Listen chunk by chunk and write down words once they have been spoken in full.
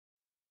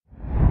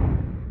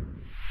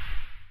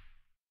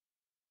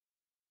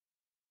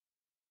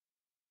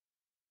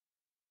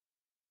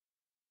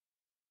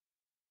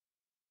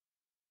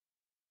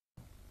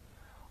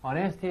On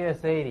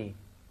STS-80, if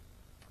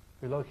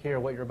you look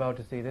here, what you're about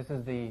to see, this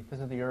is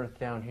the Earth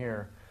down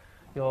here.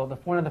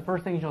 One of the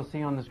first things you'll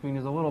see on the screen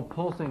is a little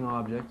pulsing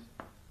object.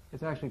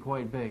 It's actually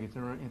quite big.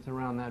 It's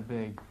around that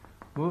big.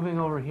 Moving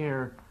over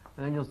here,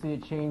 and then you'll see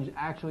it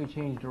actually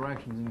change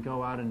directions and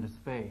go out into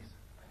space.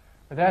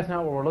 But that's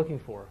not what we're looking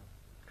for.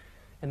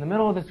 In the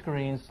middle of the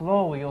screen,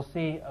 slowly, you'll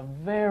see a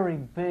very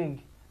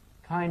big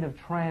kind of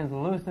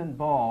translucent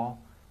ball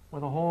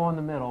with a hole in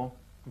the middle,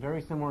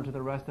 very similar to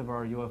the rest of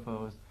our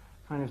UFOs,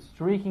 kind of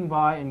streaking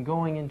by and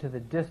going into the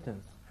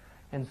distance.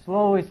 And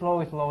slowly,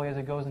 slowly, slowly, as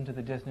it goes into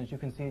the distance, you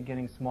can see it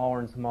getting smaller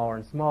and smaller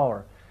and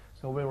smaller.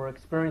 So we were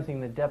experiencing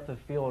the depth of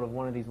field of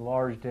one of these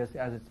large disks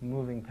as it's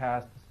moving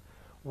past,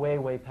 way,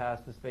 way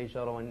past the space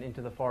shuttle and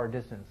into the far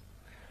distance.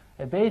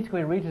 It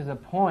basically reaches a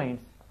point,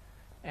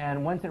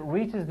 and once it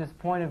reaches this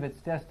point of its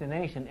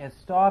destination, it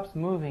stops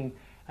moving,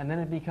 and then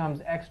it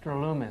becomes extra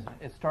luminous.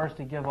 It starts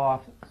to give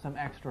off some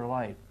extra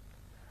light.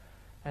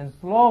 And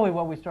slowly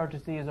what we start to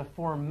see is a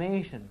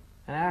formation,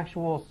 an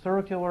actual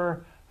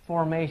circular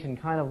formation,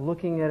 kind of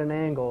looking at an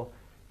angle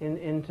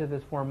into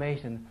this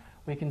formation.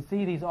 We can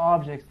see these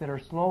objects that are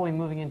slowly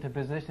moving into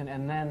position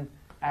and then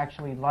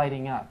actually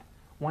lighting up.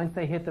 Once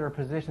they hit their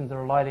positions,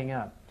 they're lighting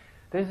up.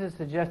 This is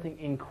suggesting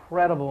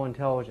incredible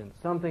intelligence,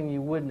 something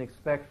you wouldn't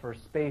expect for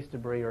space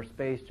debris or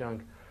space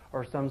junk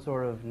or some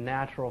sort of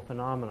natural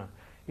phenomena.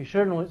 You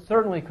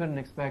certainly couldn't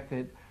expect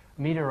that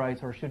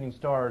meteorites or shooting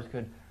stars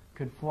could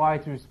fly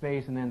through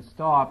space and then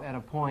stop at a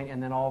point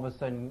and then all of a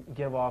sudden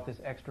give off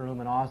this extra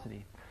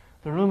luminosity.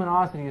 The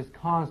luminosity is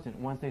constant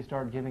once they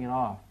start giving it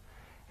off.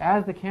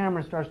 As the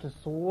camera starts to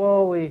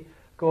slowly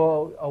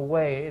go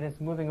away and it's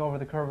moving over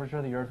the curvature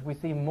of the Earth, we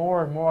see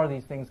more and more of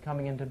these things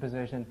coming into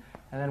position,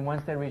 and then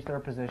once they reach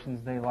their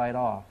positions, they light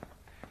off.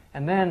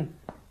 And then,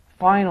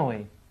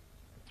 finally,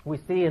 we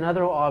see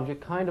another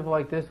object, kind of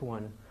like this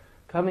one,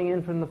 coming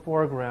in from the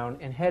foreground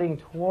and heading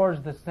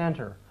towards the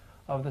center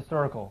of the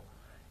circle.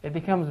 It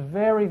becomes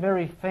very,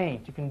 very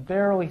faint. You can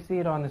barely see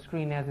it on the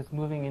screen as it's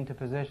moving into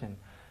position.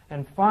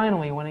 And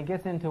finally, when it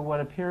gets into what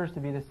appears to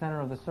be the center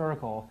of the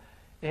circle,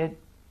 it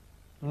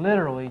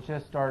literally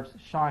just starts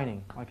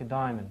shining like a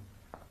diamond.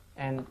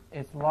 And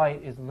its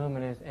light is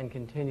luminous and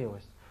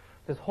continuous.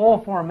 This whole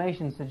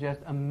formation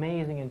suggests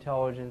amazing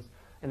intelligence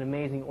and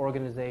amazing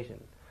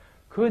organization.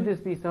 Could this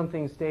be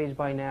something staged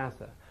by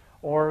NASA?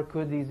 Or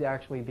could these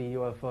actually be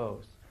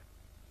UFOs?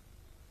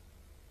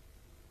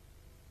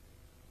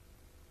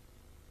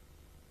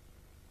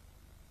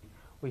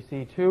 We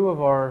see two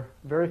of our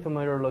very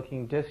familiar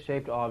looking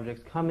disc-shaped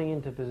objects coming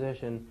into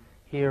position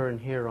here and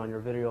here on your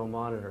video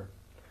monitor.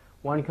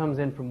 One comes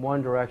in from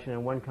one direction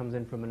and one comes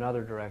in from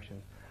another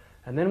direction.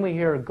 And then we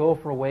hear "go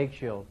for wake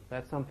shield."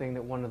 That's something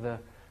that one of the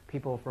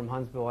people from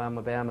Huntsville,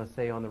 Alabama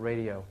say on the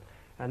radio.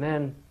 And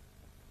then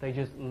they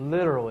just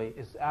literally,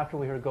 after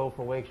we hear "go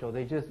for wake shield,"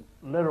 they just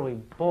literally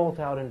bolt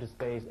out into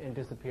space and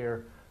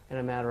disappear in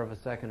a matter of a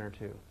second or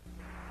two.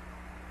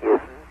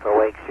 Houston for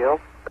wake shield.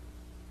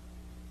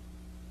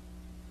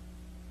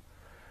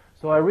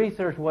 So I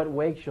researched what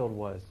wake shield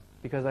was,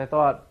 because I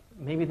thought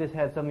maybe this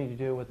had something to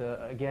do with,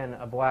 again,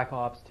 a black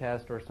ops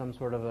test or some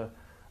sort of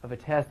a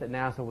test that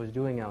NASA was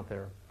doing out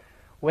there.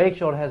 Wake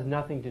shield has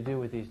nothing to do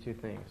with these two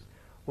things.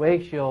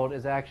 Wake shield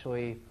is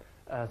actually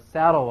a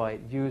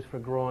satellite used for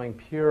growing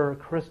pure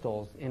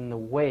crystals in the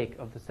wake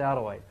of the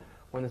satellite.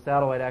 When the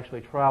satellite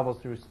actually travels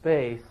through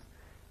space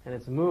and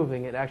it's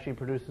moving, it actually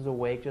produces a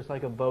wake just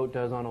like a boat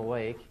does on a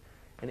lake.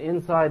 And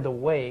inside the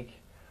wake,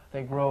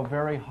 they grow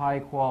very high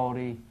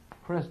quality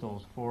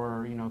crystals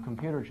for,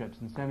 computer chips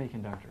and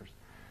semiconductors.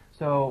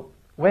 So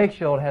wake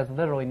shield has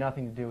literally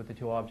nothing to do with the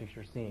two objects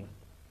you're seeing.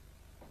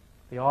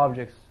 The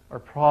objects are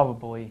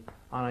probably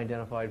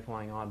unidentified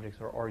flying objects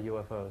or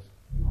UFOs.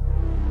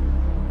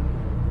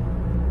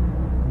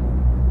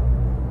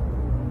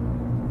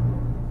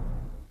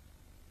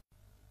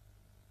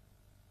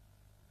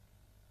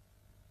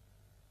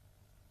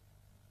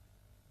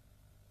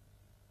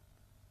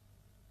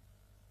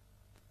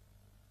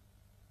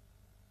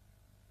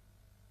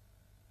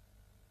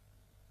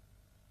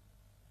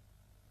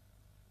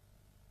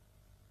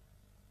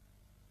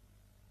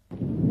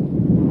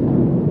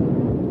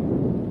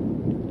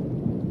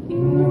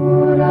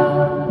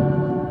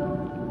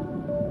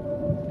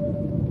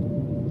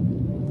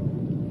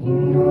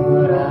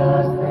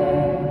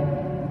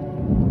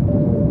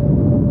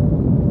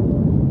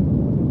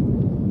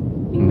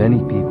 Many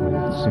people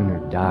would sooner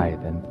die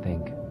than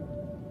think.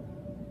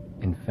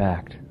 In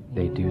fact,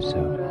 they do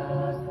so.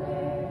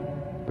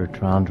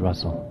 Bertrand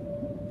Russell.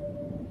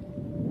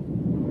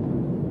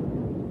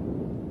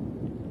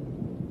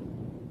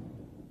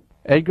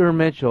 Edgar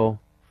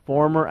Mitchell,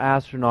 former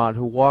astronaut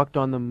who walked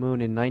on the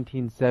moon in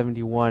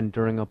 1971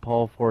 during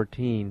Apollo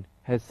 14,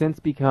 has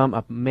since become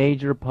a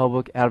major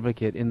public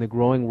advocate in the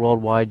growing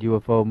worldwide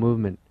UFO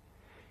movement.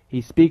 He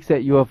speaks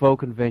at UFO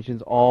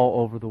conventions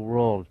all over the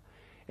world.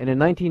 In a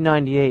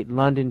 1998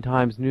 London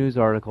Times News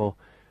article,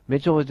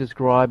 Mitchell is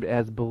described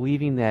as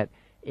believing that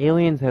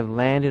aliens have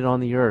landed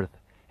on the Earth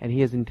and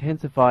he has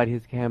intensified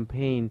his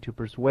campaign to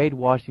persuade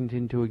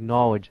Washington to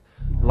acknowledge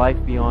life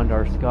beyond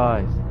our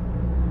skies.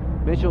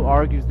 Mitchell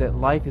argues that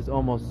life is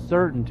almost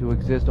certain to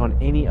exist on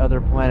any other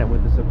planet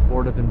with a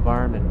supportive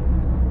environment.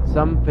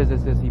 Some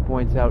physicists, he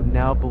points out,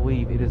 now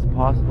believe it is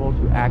possible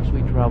to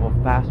actually travel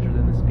faster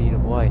than the speed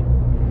of light.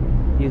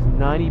 He is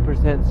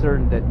 90%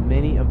 certain that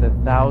many of the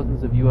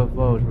thousands of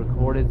UFOs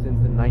recorded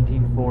since the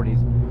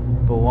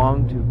 1940s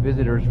belong to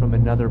visitors from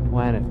another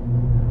planet.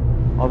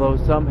 Although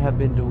some have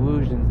been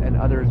delusions and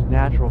others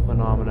natural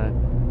phenomena,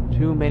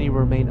 too many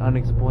remain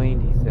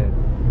unexplained, he said.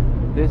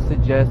 This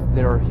suggests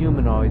there are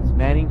humanoids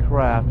manning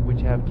craft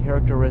which have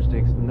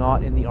characteristics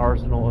not in the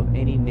arsenal of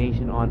any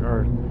nation on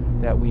Earth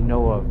that we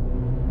know of.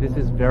 This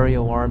is very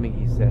alarming,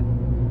 he said.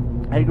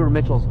 Edgar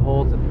Mitchell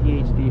holds a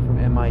PhD from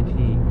MIT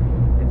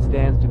and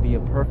stands to be a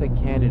perfect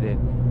candidate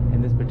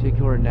in this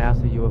particular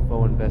NASA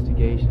UFO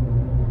investigation.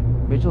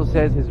 Mitchell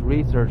says his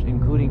research,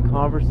 including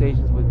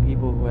conversations with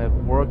people who have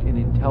worked in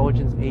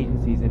intelligence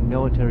agencies and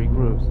military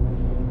groups,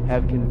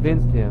 have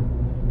convinced him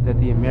that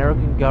the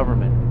American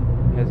government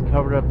has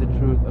covered up the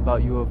truth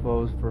about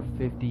UFOs for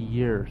 50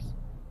 years.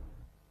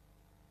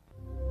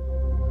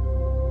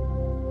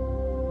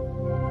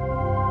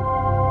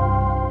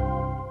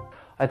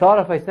 I thought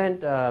if I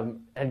sent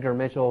Edgar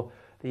Mitchell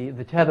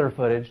the tether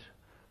footage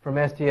from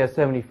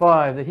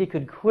STS-75 that he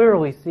could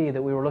clearly see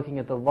that we were looking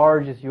at the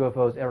largest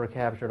UFOs ever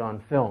captured on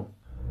film.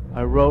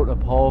 I wrote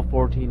Apollo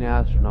 14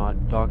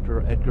 astronaut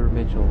Dr. Edgar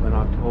Mitchell in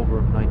October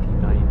of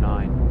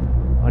 1999.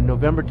 On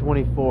November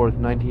 24th,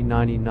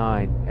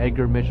 1999,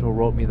 Edgar Mitchell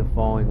wrote me the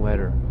following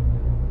letter.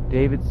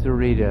 David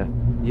Sarita,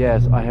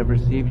 yes, I have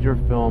received your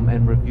film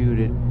and reviewed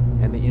it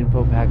and the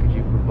info package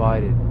you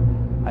provided.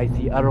 I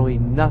see utterly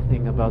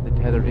nothing about the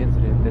tethered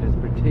incident that is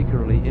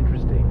particularly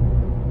interesting.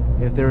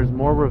 If there is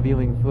more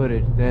revealing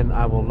footage, then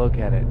I will look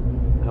at it.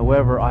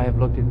 However, I have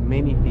looked at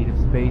many feet of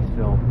space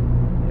film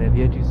and have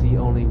yet to see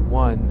only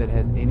one that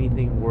has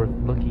anything worth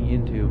looking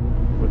into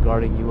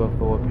regarding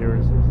UFO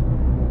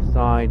appearances.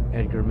 Signed,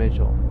 Edgar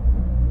Mitchell.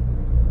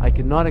 I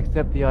could not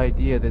accept the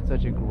idea that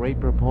such a great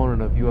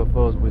proponent of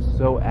UFOs was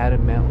so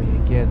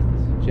adamantly against the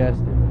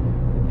suggestion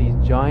that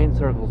these giant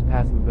circles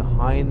passing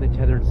behind the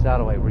tethered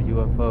satellite were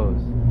UFOs.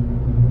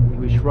 He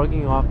was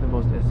shrugging off the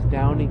most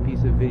astounding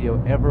piece of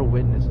video ever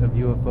witnessed of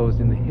UFOs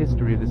in the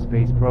history of the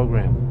space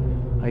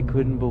program. I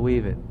couldn't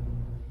believe it.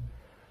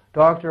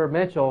 Dr.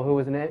 Mitchell, who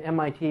was an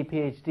MIT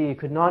PhD,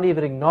 could not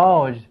even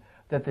acknowledge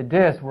that the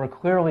discs were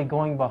clearly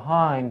going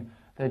behind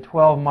the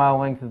 12-mile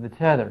length of the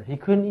tether. He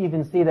couldn't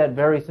even see that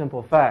very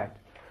simple fact.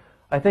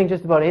 I think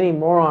just about any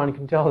moron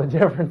can tell the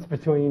difference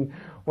between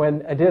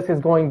when a disc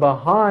is going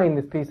behind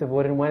this piece of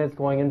wood and when it's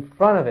going in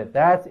front of it.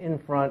 That's in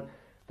front,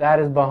 that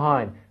is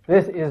behind.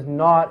 This is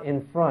not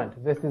in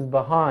front, this is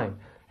behind.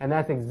 And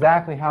that's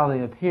exactly how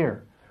they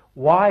appear.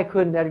 Why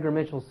couldn't Edgar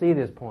Mitchell see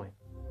this point?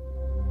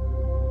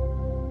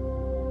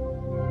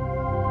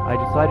 I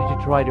decided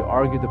to try to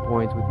argue the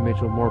points with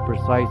Mitchell more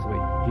precisely.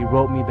 He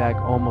wrote me back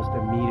almost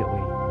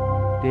immediately.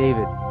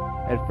 David,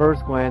 at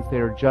first glance they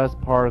are just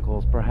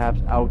particles, perhaps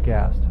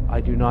outgassed.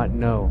 I do not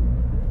know.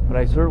 But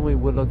I certainly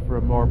would look for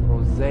a more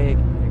prosaic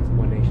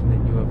explanation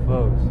than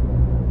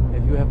UFOs.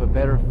 If you have a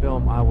better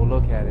film, I will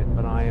look at it,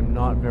 but I am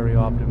not very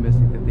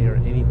optimistic that they are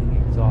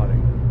anything exotic.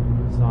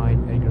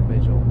 Signed, Edgar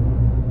Mitchell.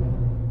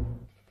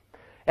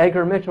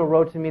 Edgar Mitchell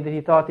wrote to me that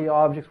he thought the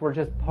objects were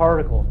just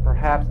particles,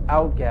 perhaps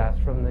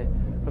outgassed from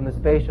the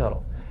space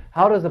shuttle.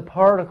 How does a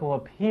particle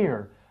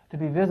appear to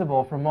be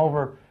visible from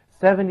over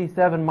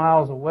 77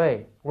 miles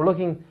away? We're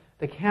looking,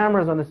 the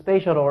cameras on the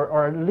space shuttle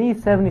are at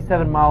least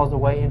 77 miles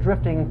away and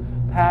drifting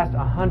past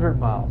 100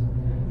 miles.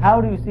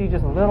 How do you see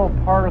just little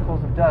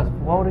particles of dust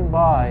floating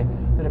by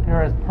that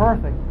appear as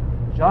perfect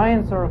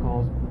giant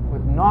circles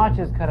with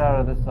notches cut out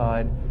of the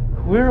side,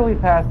 clearly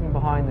passing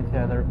behind the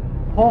tether,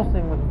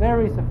 pulsing with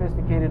very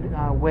sophisticated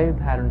wave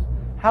patterns?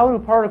 How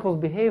do particles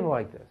behave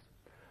like this?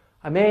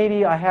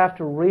 Maybe I have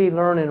to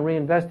relearn and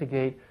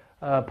reinvestigate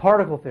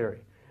particle theory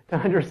to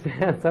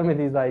understand some of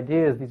these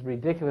ideas, these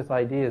ridiculous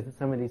ideas that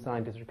some of these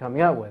scientists are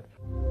coming up with.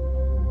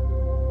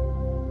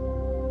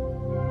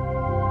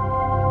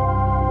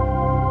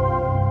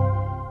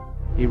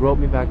 He wrote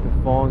me back the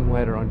following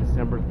letter on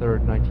December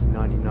 3rd,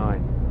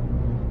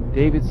 1999.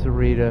 David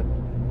Sarita,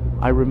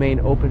 I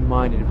remain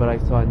open-minded, but I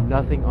saw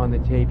nothing on the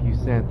tape you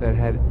sent that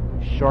had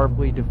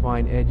sharply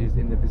defined edges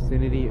in the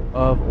vicinity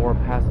of or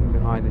passing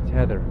behind the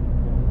tether.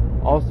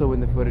 Also in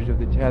the footage of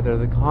the tether,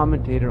 the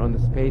commentator on the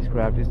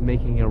spacecraft is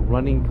making a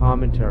running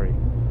commentary.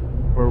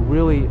 Were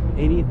really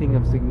anything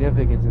of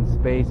significance in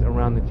space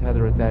around the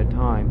tether at that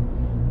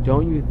time,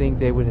 don't you think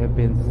they would have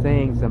been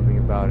saying something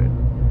about it?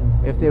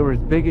 If they were as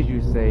big as you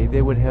say,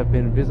 they would have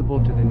been visible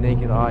to the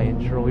naked eye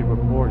and surely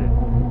reported,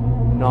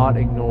 not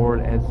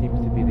ignored as seems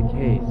to be the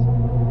case.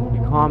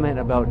 You comment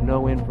about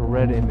no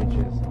infrared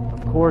images.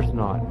 Of course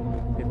not.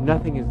 If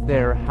nothing is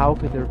there, how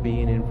could there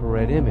be an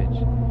infrared image?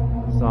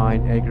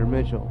 Signed, Edgar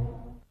Mitchell.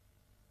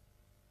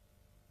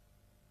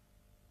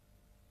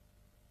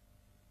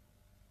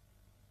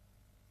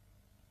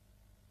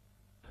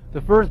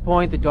 The first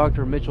point that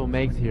Dr. Mitchell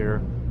makes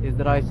here is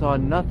that I saw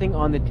nothing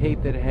on the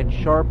tape that had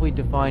sharply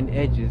defined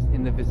edges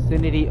in the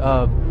vicinity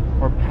of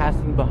or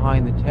passing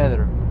behind the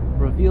tether.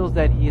 Reveals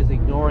that he is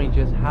ignoring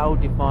just how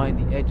defined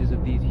the edges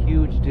of these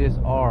huge discs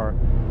are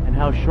and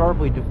how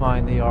sharply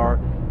defined they are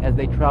as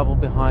they travel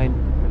behind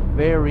the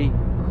very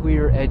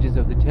clear edges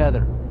of the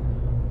tether.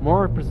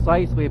 More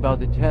precisely about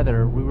the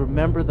tether, we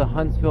remember the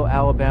Huntsville,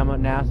 Alabama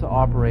NASA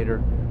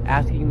operator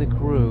asking the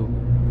crew,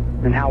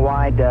 "And how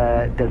wide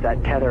does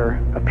that tether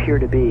appear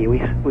to be?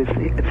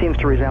 It seems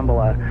to resemble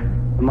a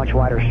much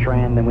wider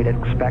strand than we'd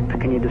expect.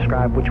 Can you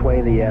describe which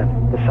way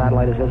the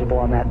satellite is visible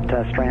on that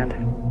strand?"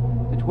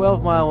 The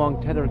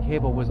 12-mile-long tether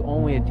cable was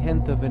only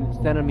 1/10 of a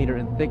centimeter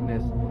in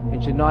thickness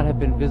and should not have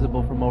been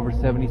visible from over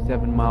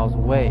 77 miles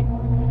away.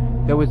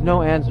 There was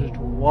no answer to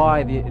why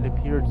it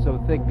appeared so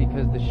thick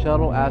because the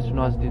shuttle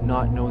astronauts did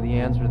not know the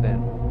answer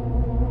then.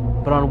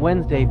 But on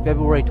Wednesday,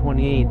 February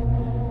 28,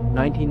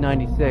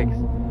 1996,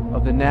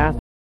 of the NASA